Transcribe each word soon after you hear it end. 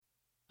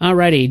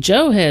Alrighty,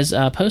 Joe has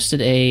posted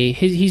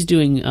he's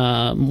doing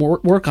more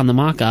work on the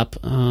mock-up.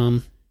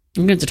 I'm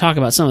going to talk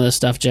about some of this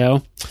stuff,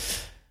 Joe.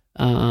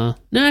 No,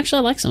 actually,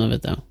 I like some of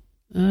it, though.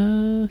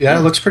 Yeah,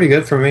 it looks pretty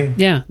good for me.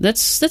 Yeah,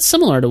 that's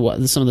similar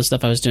to some of the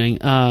stuff I was doing.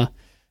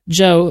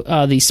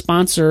 Joe, the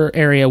sponsor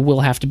area will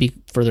have to be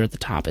further at the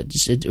top.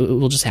 It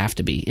will just have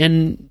to be.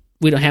 And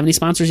we don't have any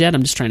sponsors yet.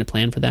 I'm just trying to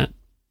plan for that.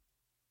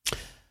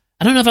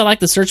 I don't know if I like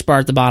the search bar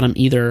at the bottom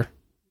either,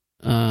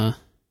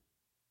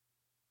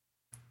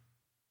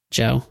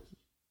 Joe.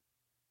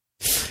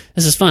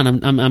 This is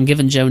fun. I'm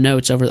giving Joe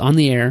notes over on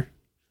the air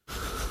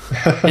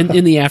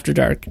in the After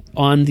Dark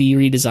on the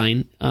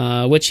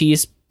redesign, which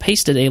he's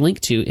pasted a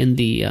link to in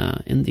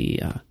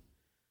the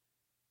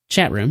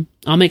chat room.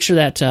 I'll make sure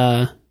that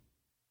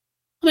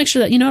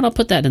you know what, I'll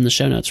put that in the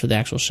show notes for the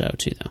actual show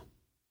too, though.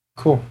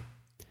 Cool.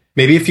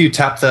 Maybe if you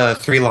tap the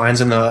 3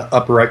 lines in the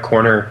upper right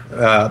corner,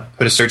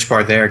 put a search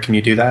bar there. Can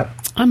you do that?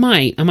 I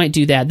might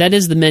do that. That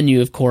is the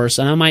menu, of course,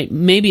 and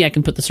maybe I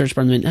can put the search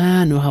bar in the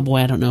menu. No, boy,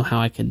 I don't know how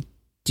I could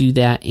do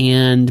that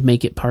and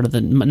make it part of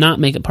the not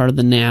make it part of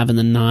the nav and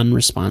the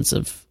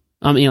non-responsive.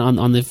 On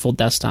the full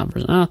desktop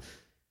version.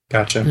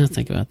 Gotcha. I'll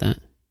think about that.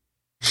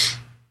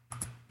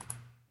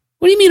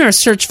 What do you mean our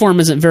search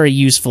form isn't very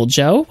useful,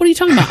 Joe? What are you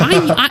talking about?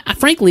 I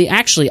frankly,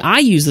 actually, I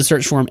use the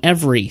search form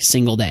every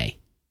single day.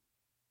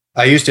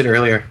 I used it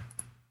earlier.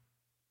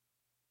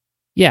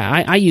 Yeah,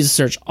 I use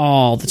search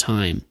all the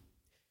time.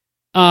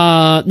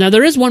 Now,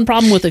 there is one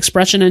problem with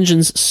Expression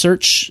Engine's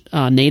search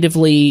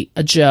natively,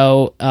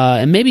 Joe,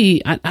 and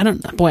maybe,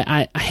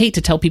 I hate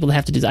to tell people to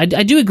have to do that.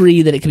 I do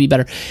agree that it could be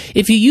better.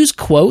 If you use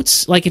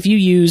quotes, like if you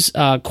use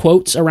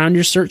quotes around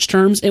your search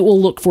terms, it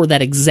will look for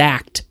that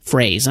exact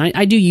phrase. And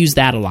I do use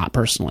that a lot,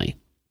 personally.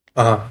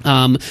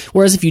 Uh-huh.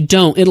 Whereas if you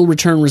don't, it'll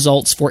return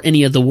results for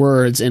any of the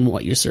words in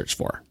what you search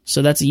for.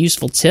 So that's a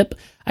useful tip.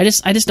 I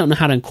just don't know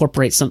how to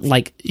incorporate something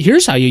like,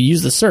 here's how you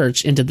use the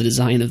search into the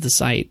design of the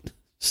site.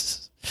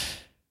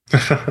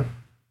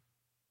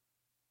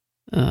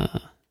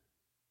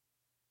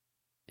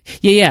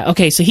 Yeah.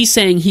 Okay, so he's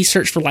saying he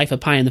searched for Life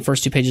of Pi and the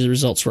first 2 pages of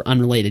results were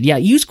unrelated. Yeah,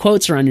 use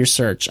quotes around your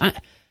search. I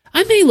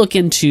may look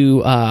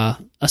into a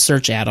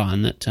search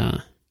add-on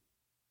that...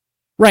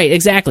 Right,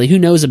 exactly. Who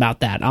knows about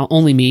that?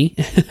 Only me,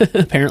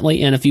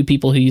 apparently, and a few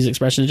people who use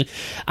Expression Engine.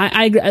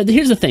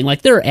 Here's the thing.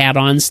 Like, there are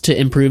add-ons to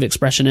improve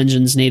Expression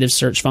Engine's native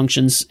search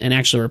functions and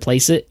actually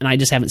replace it, and I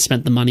just haven't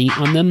spent the money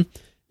on them.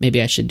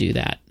 Maybe I should do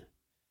that.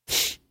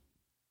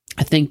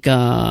 I think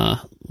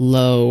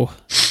Lo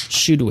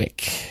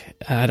Schudwick,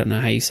 I don't know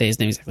how you say his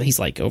name exactly. He's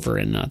like over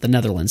in the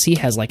Netherlands. He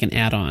has like an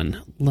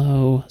add-on,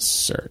 Lo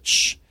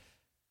Search.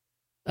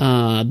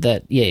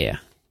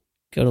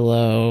 Go to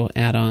Lo,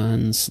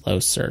 add-ons, Lo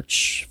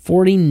Search.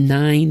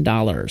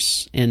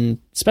 $49. And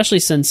especially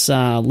since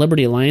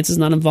Liberty Alliance is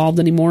not involved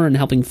anymore in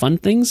helping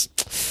fund things,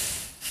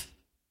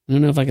 I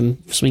don't know if I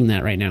can swing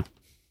that right now.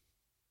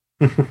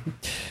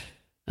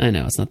 I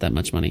know, it's not that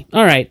much money.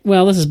 All right,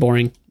 well, this is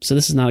boring, so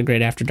this is not a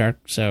great After Dark,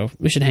 so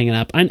we should hang it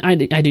up. I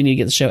do need to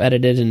get the show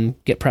edited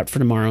and get prepped for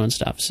tomorrow and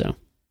stuff, so.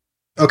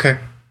 Okay.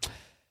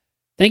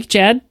 Thank you,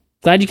 Chad.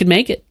 Glad you could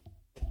make it.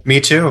 Me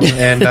too,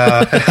 and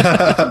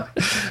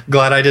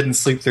glad I didn't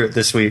sleep through it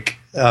this week.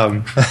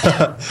 But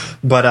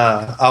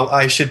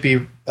I should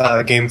be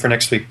game for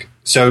next week.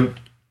 So,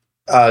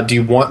 do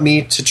you want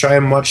me to try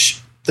and watch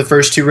the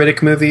first 2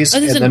 Riddick movies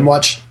and then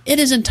watch? It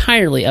is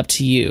entirely up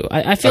to you.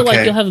 I feel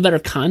like you'll have a better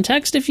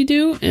context if you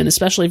do, and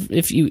especially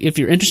if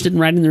you're interested in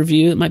writing the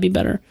review, it might be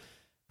better.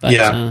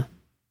 But,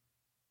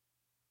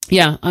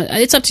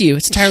 it's up to you.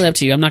 It's entirely up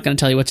to you. I'm not going to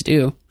tell you what to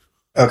do.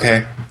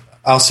 Okay.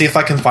 I'll see if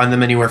I can find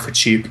them anywhere for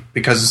cheap,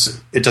 because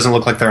it doesn't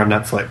look like they're on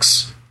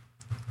Netflix.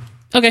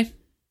 Okay.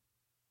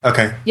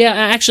 Yeah,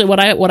 actually,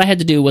 what I had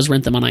to do was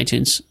rent them on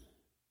iTunes.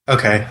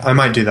 Okay, I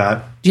might do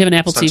that. Do you have an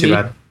Apple TV? Not too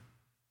bad.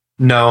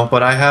 No,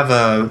 but I have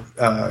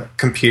a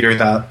computer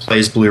that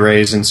plays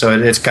Blu-rays, and so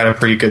it's got a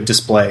pretty good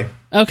display.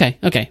 Okay.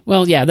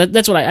 Well, yeah,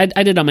 that's what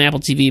I did on my Apple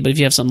TV, but if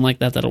you have something like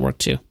that, that'll work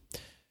too.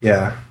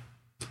 Yeah.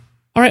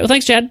 All right, well,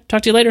 thanks, Chad.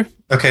 Talk to you later.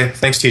 Okay,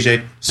 thanks,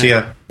 TJ. See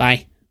ya.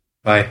 Bye.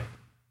 Bye.